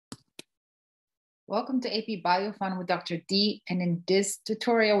Welcome to AP BioFun with Dr. D. And in this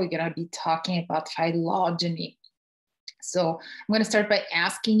tutorial, we're going to be talking about phylogeny. So I'm going to start by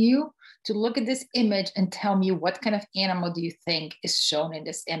asking you to look at this image and tell me what kind of animal do you think is shown in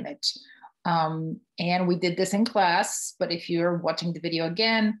this image. And we did this in class, but if you're watching the video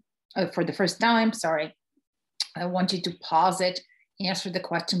again for the first time, sorry, I want you to pause it, answer the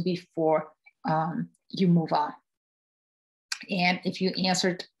question before you move on. And if you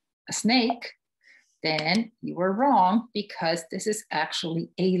answered a snake, then you were wrong because this is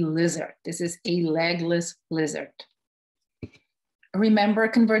actually a lizard. This is a legless lizard. Remember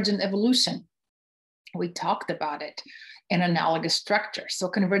convergent evolution. We talked about it in analogous structure. So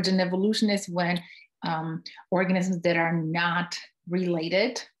convergent evolution is when organisms that are not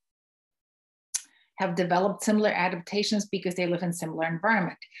related have developed similar adaptations because they live in similar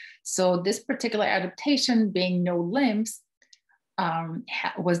environment. So this particular adaptation, being no limbs,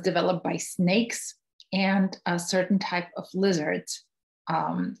 was developed by snakes and a certain type of lizards,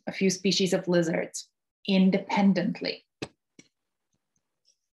 a few species of lizards independently.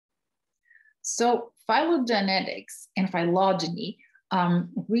 So phylogenetics and phylogeny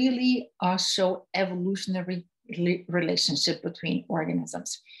really show evolutionary relationship between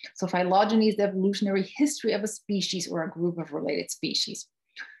organisms. So phylogeny is the evolutionary history of a species or a group of related species.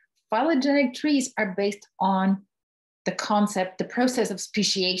 Phylogenetic trees are based on the concept, the process of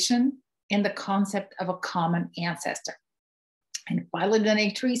speciation, and the concept of a common ancestor. And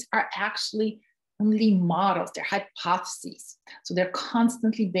phylogenetic trees are actually only models, they're hypotheses. So they're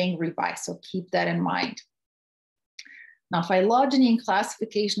constantly being revised, so keep that in mind. Now, phylogeny and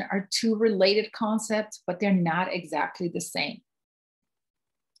classification are two related concepts, but they're not exactly the same.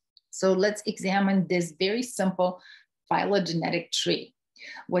 So let's examine this very simple phylogenetic tree.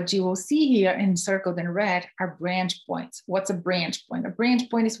 What you will see here encircled in red are branch points. What's a branch point? A branch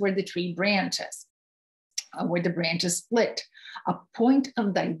point is where the tree branches, where the branches split, a point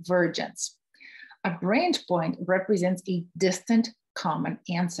of divergence. A branch point represents a distant common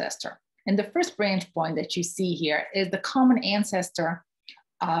ancestor. And the first branch point that you see here is the common ancestor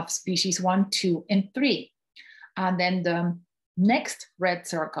of species 1, 2, and 3. And then the next red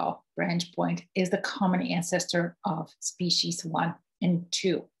circle branch point is the common ancestor of species 1 and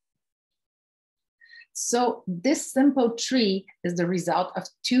 2. So this simple tree is the result of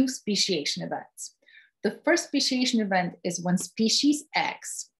two speciation events. The first speciation event is when species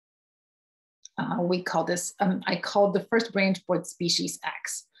X, we call this, I call the first branch point species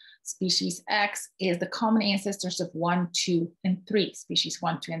X. Species X is the common ancestors of 1, 2, and 3, species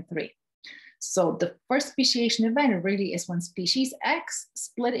 1, 2, and 3. So the first speciation event really is when species X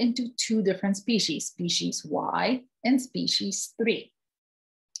split into two different species, species Y and species 3.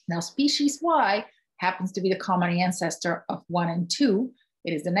 Now, species Y happens to be the common ancestor of 1 and 2.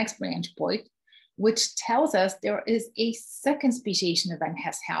 It is the next branch point, which tells us there is a second speciation event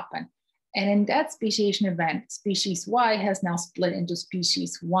has happened. And in that speciation event, species Y has now split into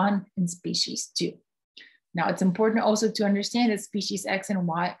species 1 and species 2. Now, it's important also to understand that species X and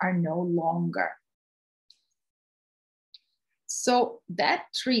Y are no longer. So that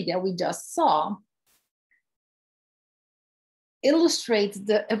tree that we just saw illustrates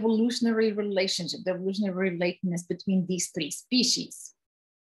the evolutionary relationship, the evolutionary relatedness between these three species.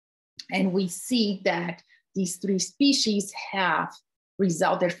 And we see that these three species have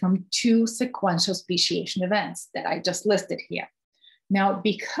resulted from two sequential speciation events that I just listed here. Now,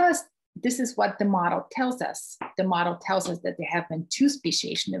 because this is what the model tells us that there have been two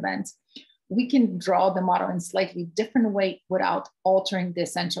speciation events, we can draw the model in a slightly different way without altering the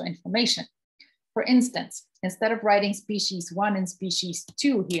essential information. For instance, instead of writing species 1 and species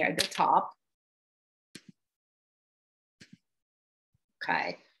 2 here at the top,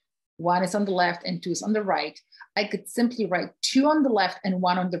 okay, 1 is on the left and 2 is on the right, I could simply write 2 on the left and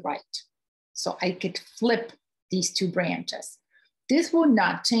 1 on the right. So I could flip these two branches. This will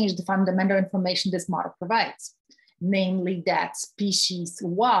not change the fundamental information this model provides, namely that species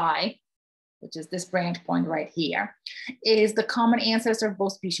Y, which is this branch point right here, is the common ancestor of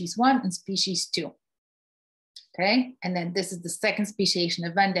both species 1 and species 2. Okay, and then this is the second speciation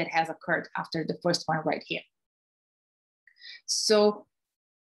event that has occurred after the first one right here. So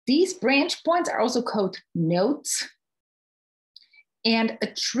these branch points are also called nodes, and a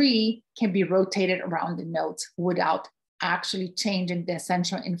tree can be rotated around the nodes without actually changing the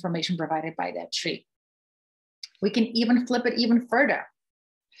essential information provided by that tree. We can even flip it even further.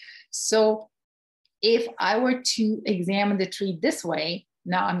 So if I were to examine the tree this way,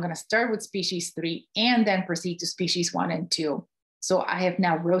 now I'm going to start with species 3 and then proceed to species 1 and 2. So I have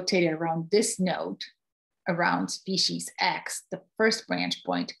now rotated around this node, around species X, the first branch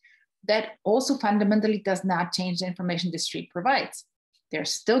point, that also fundamentally does not change the information this tree provides. There are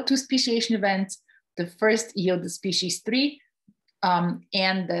still two speciation events. The first yield the species 3,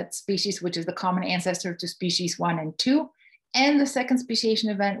 and that species, which is the common ancestor to species 1 and 2. And the second speciation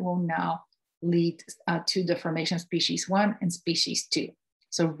event will now lead to the formation of species 1 and species 2.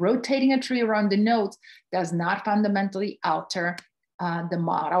 So rotating a tree around the nodes does not fundamentally alter the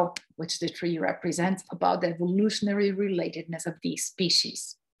model which the tree represents about the evolutionary relatedness of these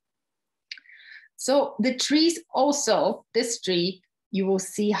species. So the trees also, this tree, you will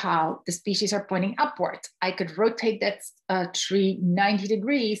see how the species are pointing upwards. I could rotate that tree 90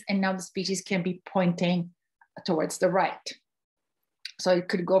 degrees and now the species can be pointing towards the right. So it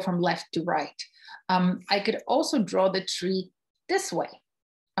could go from left to right. I could also draw the tree this way.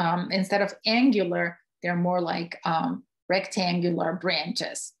 Instead of angular, they're more like rectangular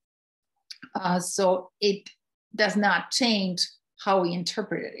branches. So it does not change how we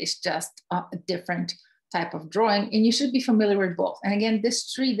interpret it. It's just a different type of drawing, and you should be familiar with both. And again,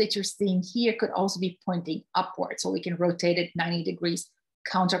 this tree that you're seeing here could also be pointing upward, so we can rotate it 90 degrees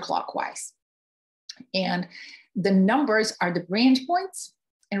counterclockwise. And the numbers are the branch points.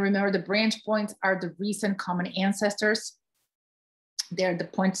 And remember, the branch points are the recent common ancestors. They're the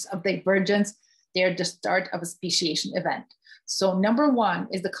points of divergence. They're the start of a speciation event. So number 1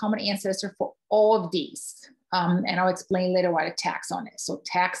 is the common ancestor for all of these. And I'll explain later what a taxon is. So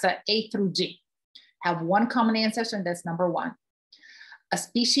taxa A through G have one common ancestor, and that's number 1. A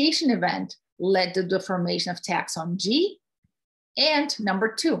speciation event led to the formation of taxon G. And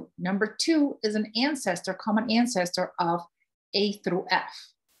number 2. Number 2 is an ancestor, common ancestor of A through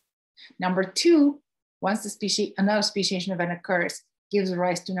F. Number 2, once another speciation event occurs, gives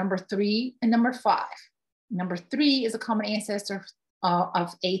rise to number 3 and number 5. Number 3 is a common ancestor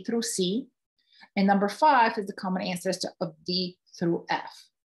of A through C. And number 5 is the common ancestor of D through F.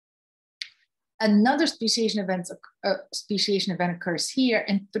 Another speciation event occurs here,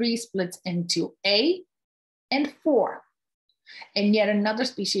 and 3 splits into A and 4. And yet another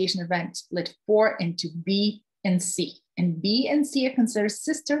speciation event split 4 into B and C. And B and C are considered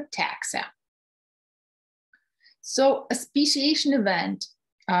sister taxa. So a speciation event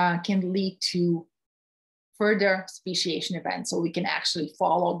can lead to further speciation events. So we can actually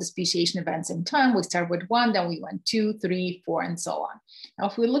follow the speciation events in time. We start with 1, then we went 2, 3, 4, and so on. Now,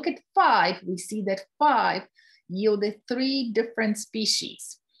 if we look at 5, we see that 5 yielded 3 different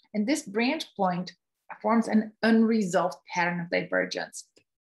species. And this branch point forms an unresolved pattern of divergence.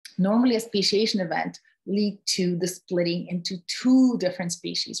 Normally, a speciation event leads to the splitting into 2 different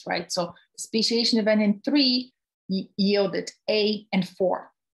species, right? So the speciation event in 3 yielded A and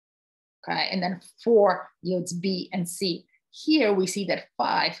 4. Okay, and then 4 yields B and C. Here we see that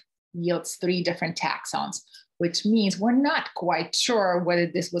 5 yields 3 different taxons, which means we're not quite sure whether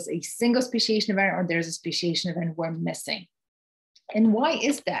this was a single speciation event or there's a speciation event we're missing. And why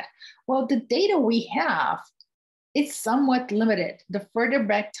is that? Well, the data we have is somewhat limited. The further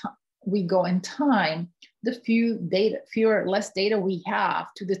back we go in time, the less data we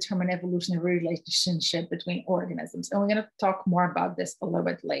have to determine evolutionary relationship between organisms. And we're going to talk more about this a little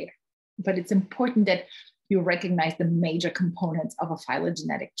bit later. But it's important that you recognize the major components of a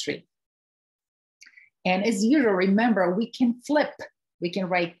phylogenetic tree. And as usual, remember, we can flip. We can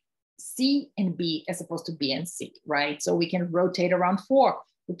write C and B as opposed to B and C, right? So we can rotate around 4.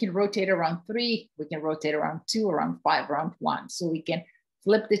 We can rotate around 3. We can rotate around 2, around 5, around 1. So we can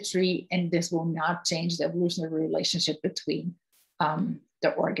flip the tree, and this will not change the evolutionary relationship between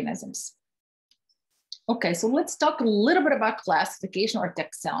the organisms. Okay, so let's talk a little bit about classification or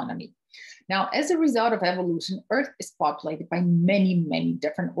taxonomy. Now, as a result of evolution, Earth is populated by many, many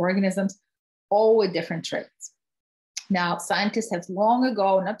different organisms, all with different traits. Now, scientists have long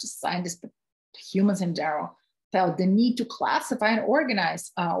ago, not just scientists, but humans in general, felt the need to classify and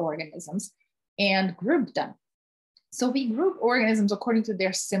organize organisms and group them. So we group organisms according to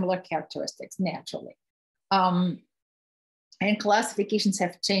their similar characteristics naturally. And classifications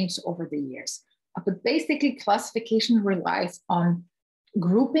have changed over the years. But basically, classification relies on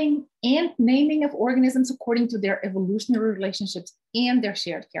grouping and naming of organisms according to their evolutionary relationships and their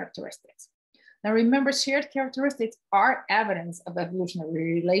shared characteristics. Now, remember, shared characteristics are evidence of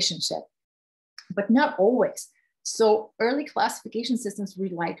evolutionary relationship, but not always. So early classification systems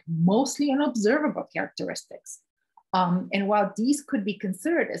relied mostly on observable characteristics. And while these could be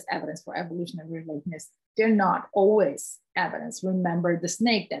considered as evidence for evolutionary relatedness, they're not always evidence. Remember the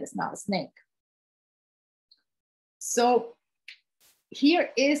snake that is not a snake. So here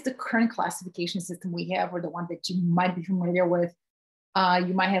is the current classification system we have, or the one that you might be familiar with.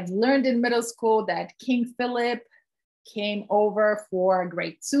 You might have learned in middle school that King Philip came over for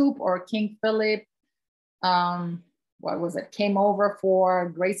great soup, or King Philip, what was it? Came over for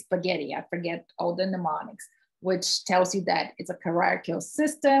great spaghetti. I forget all the mnemonics, which tells you that it's a hierarchical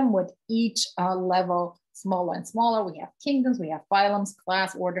system with each level smaller and smaller. We have kingdoms, we have phylums,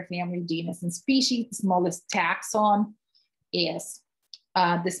 class, order, family, genus, and species. The smallest taxon is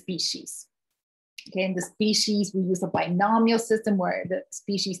the species. Okay, in the species, we use a binomial system where the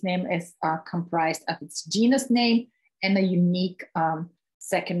species name is comprised of its genus name and a unique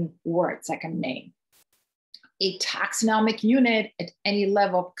second name. A taxonomic unit at any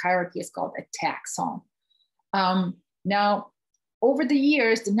level of hierarchy is called a taxon. Now, over the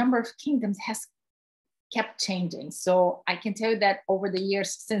years, the number of kingdoms has kept changing. So I can tell you that over the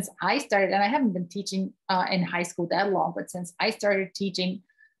years since I started, and I haven't been teaching in high school that long, but since I started teaching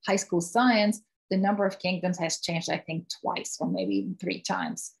high school science, the number of kingdoms has changed, I think, twice or maybe even 3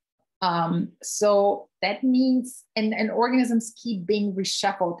 times. So that means, and organisms keep being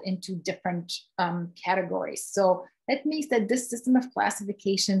reshuffled into different categories. So that means that this system of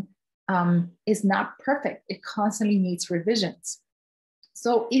classification is not perfect. It constantly needs revisions.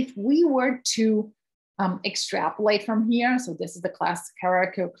 So if we were to extrapolate from here, so this is the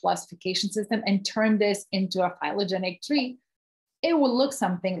hierarchical classification system, and turn this into a phylogenetic tree, it will look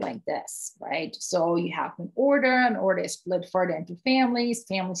something like this, right? So you have an order is split further into families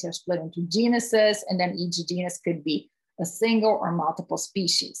are split into genuses, and then each genus could be a single or multiple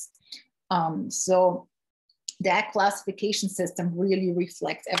species. So that classification system really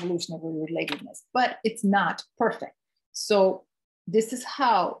reflects evolutionary relatedness, but it's not perfect. So this is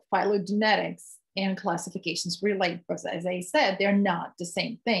how phylogenetics and classifications relate, because as I said, they're not the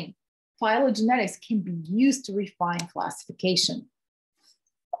same thing. Phylogenetics can be used to refine classification.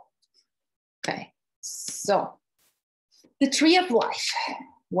 Okay, so the tree of life.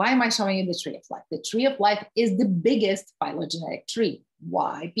 Why am I showing you the tree of life? The tree of life is the biggest phylogenetic tree.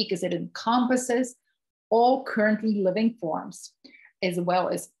 Why? Because it encompasses all currently living forms, as well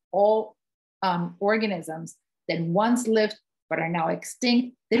as all organisms that once lived but are now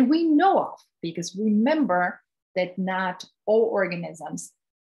extinct that we know of. Because remember that not all organisms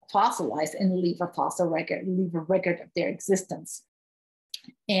fossilize and leave a fossil record, leave a record of their existence.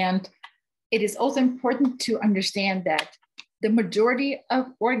 And it is also important to understand that the majority of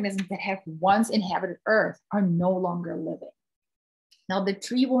organisms that have once inhabited Earth are no longer living. Now, the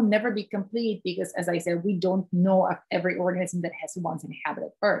tree will never be complete because, as I said, we don't know of every organism that has once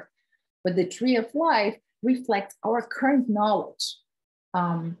inhabited Earth. But the tree of life reflects our current knowledge.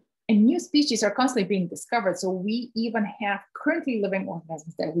 And new species are constantly being discovered. So we even have currently living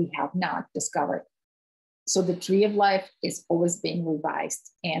organisms that we have not discovered. So the tree of life is always being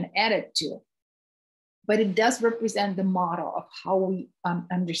revised and added to. But it does represent the model of how we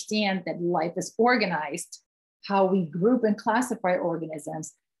understand that life is organized, how we group and classify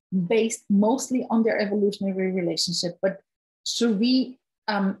organisms based mostly on their evolutionary relationship. But should we,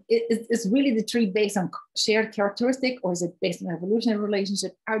 is really the tree based on shared characteristic, or is it based on evolutionary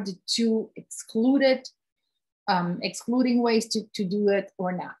relationship? Are the two excluded, excluding ways to do it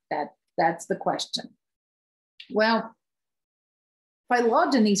or not? That's the question. Well,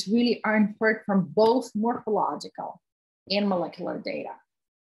 phylogenies really are inferred from both morphological and molecular data,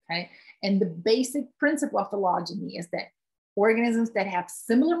 okay? And the basic principle of phylogeny is that organisms that have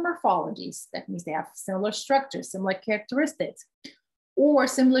similar morphologies, that means they have similar structures, similar characteristics, or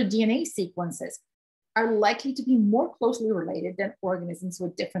similar DNA sequences, are likely to be more closely related than organisms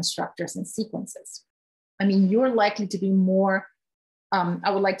with different structures and sequences. I mean, you're likely to be more,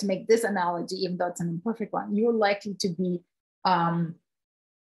 I would like to make this analogy, even though it's an imperfect one, you're likely to be,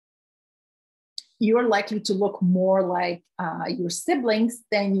 you're likely to look more like your siblings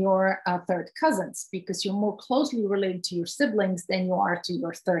than your third cousins, because you're more closely related to your siblings than you are to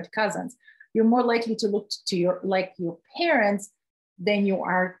your third cousins. You're more likely to look to your parents than you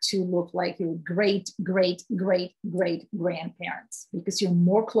are to look like your great grandparents, because you're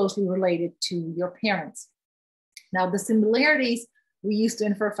more closely related to your parents. Now, the similarities we use to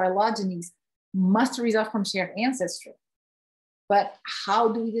infer phylogenies must result from shared ancestry. But how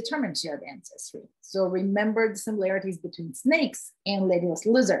do we determine shared ancestry? So remember the similarities between snakes and legless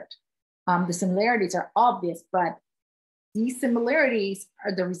lizard. The similarities are obvious, but these similarities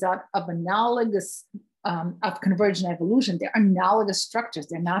are the result of analogous, of convergent evolution. They're analogous structures.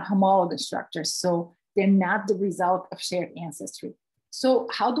 They're not homologous structures. So they're not the result of shared ancestry. So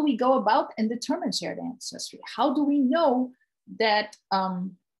how do we go about and determine shared ancestry? How do we know that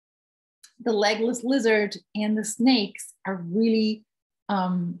the legless lizard and the snakes are really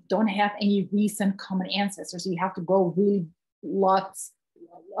don't have any recent common ancestors? You have to go really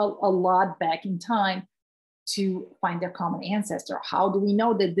a lot back in time to find their common ancestor? How do we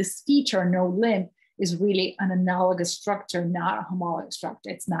know that this feature, no limb, is really an analogous structure, not a homologous structure?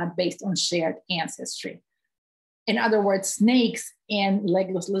 It's not based on shared ancestry. In other words, snakes and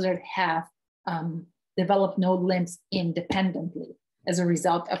legless lizard have developed no limbs independently as a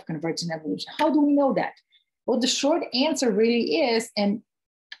result of convergent evolution. How do we know that? Well, the short answer really is, and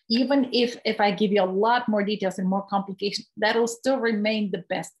even if I give you a lot more details and more complications, that'll still remain the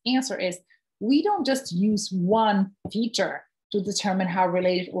best answer, is we don't just use one feature to determine how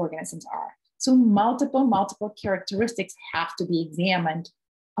related organisms are. So multiple characteristics have to be examined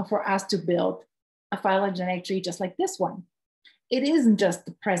for us to build a phylogenetic tree just like this one. It isn't just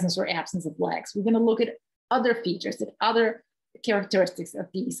the presence or absence of legs. We're going to look at other features, at other characteristics of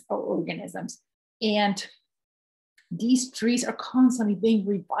these organisms. And these trees are constantly being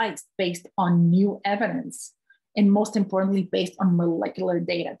revised based on new evidence, and most importantly, based on molecular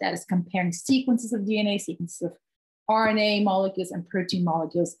data, that is comparing sequences of DNA, sequences of RNA molecules and protein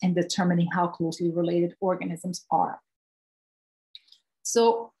molecules, and determining how closely related organisms are.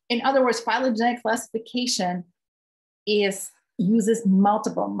 So in other words, phylogenetic classification uses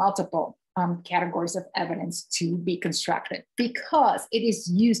multiple categories of evidence to be constructed, because it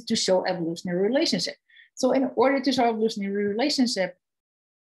is used to show evolutionary relationship. So in order to show evolutionary relationship,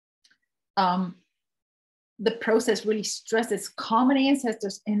 the process really stresses common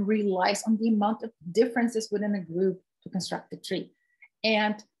ancestors and relies on the amount of differences within a group to construct the tree.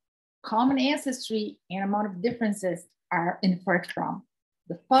 And common ancestry and amount of differences are inferred from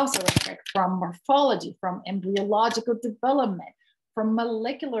the fossil record, from morphology, from embryological development, from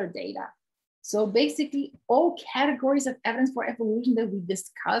molecular data. So basically, all categories of evidence for evolution that we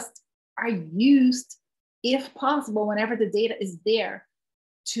discussed are used, if possible, whenever the data is there,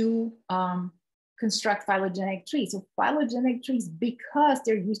 to construct phylogenetic trees. So phylogenetic trees, because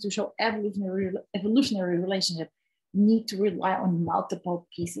they're used to show evolutionary relationship, need to rely on multiple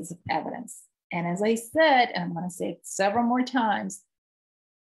pieces of evidence. And as I said, and I'm going to say it several more times,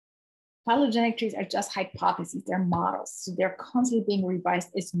 phylogenetic trees are just hypotheses, they're models. So they're constantly being revised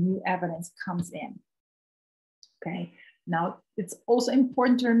as new evidence comes in. Okay, now it's also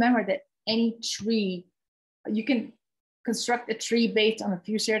important to remember that any tree, you can construct a tree based on a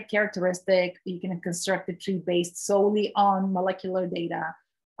few shared characteristics. You can construct a tree based solely on molecular data.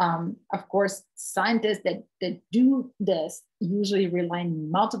 Of course, scientists that do this usually rely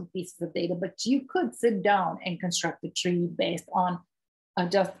on multiple pieces of data, but you could sit down and construct a tree based on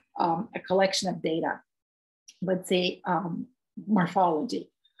just a collection of data, let's say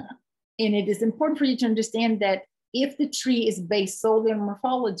morphology. And it is important for you to understand that if the tree is based solely on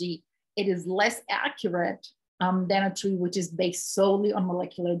morphology, it is less accurate than a tree which is based solely on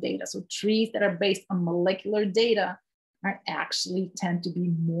molecular data. So trees that are based on molecular data are actually tend to be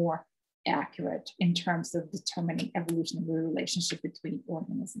more accurate in terms of determining evolutionary relationship between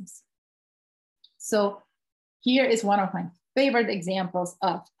organisms. So here is one of my favorite examples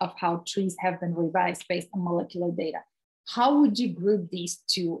of how trees have been revised based on molecular data. How would you group these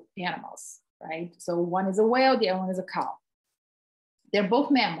two animals, right? So one is a whale, the other one is a cow. They're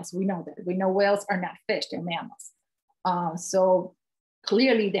both mammals, we know that. We know whales are not fish, they're mammals. So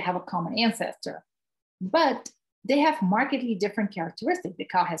clearly they have a common ancestor, but they have markedly different characteristics. The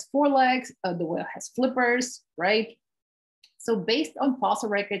cow has 4 legs, the whale has flippers, right? So based on fossil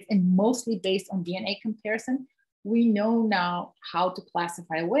records and mostly based on DNA comparison, we know now how to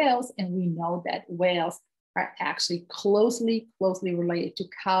classify whales, and we know that whales are actually closely related to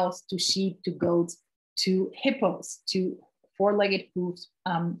cows, to sheep, to goats, to hippos, to 4-legged hoofed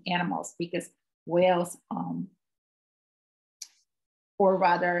animals, because whales, or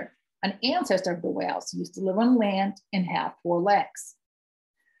rather an ancestor of the whales, used to live on land and have 4 legs.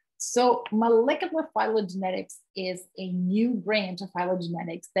 So molecular phylogenetics is a new branch of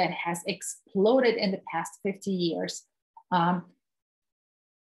phylogenetics that has exploded in the past 50 years,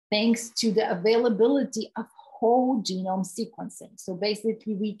 thanks to the availability of whole genome sequencing. So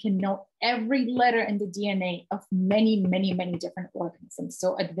basically we can know every letter in the DNA of many different organisms.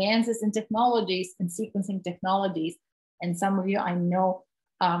 So advances in technologies and sequencing technologies, and some of you I know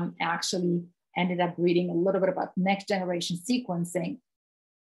actually ended up reading a little bit about next generation sequencing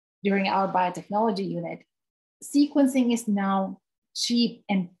during our biotechnology unit. Sequencing is now cheap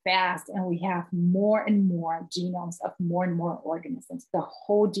and fast, and we have more and more genomes of more and more organisms, the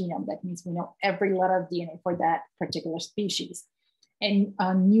whole genome. That means we know every letter of DNA for that particular species. And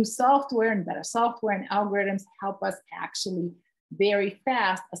new software and better software and algorithms help us actually very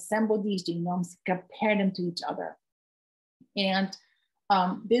fast assemble these genomes, compare them to each other. And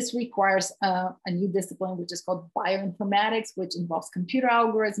This requires a new discipline, which is called bioinformatics, which involves computer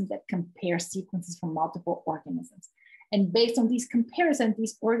algorithms that compare sequences from multiple organisms. And based on these comparisons,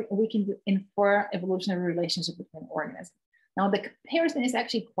 we can infer evolutionary relationship between organisms. Now, the comparison is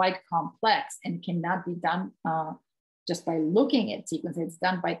actually quite complex and cannot be done just by looking at sequences. It's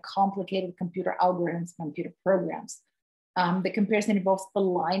done by complicated computer algorithms, computer programs. The comparison involves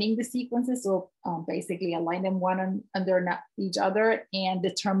aligning the sequences, so basically align them one under each other and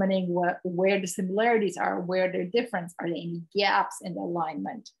determining where the similarities are, where they're different, are there any gaps in the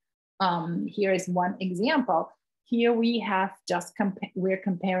alignment. Here is one example. Here we have we're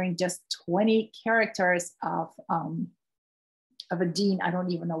comparing just 20 characters of a gene, I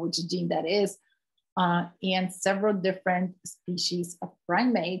don't even know which gene that is, and several different species of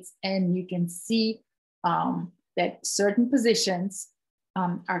primates, and you can see that certain positions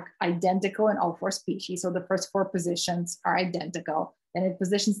are identical in all 4 species. So the first 4 positions are identical. And in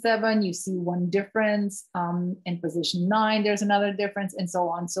position 7, you see one difference. In position 9, there's another difference, and so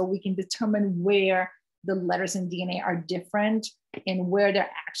on. So we can determine where the letters in DNA are different and where they're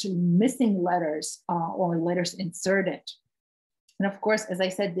actually missing letters or letters inserted. And of course, as I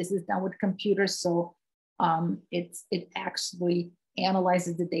said, this is done with computers. So it actually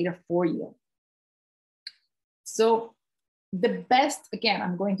analyzes the data for you. So the best, again,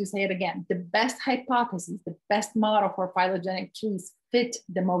 I'm going to say it again, the best hypothesis, the best model for phylogenetic trees fit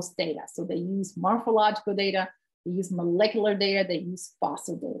the most data. So they use morphological data, they use molecular data, they use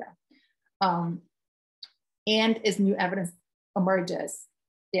fossil data. And as new evidence emerges,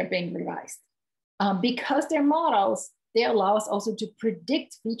 they're being revised. Because they're models, they allow us also to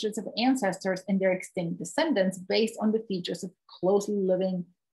predict features of ancestors and their extinct descendants based on the features of closely living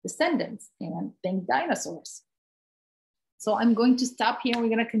descendants, and think dinosaurs. So I'm going to stop here. We're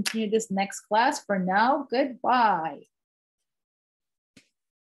going to continue this next class. For now, goodbye.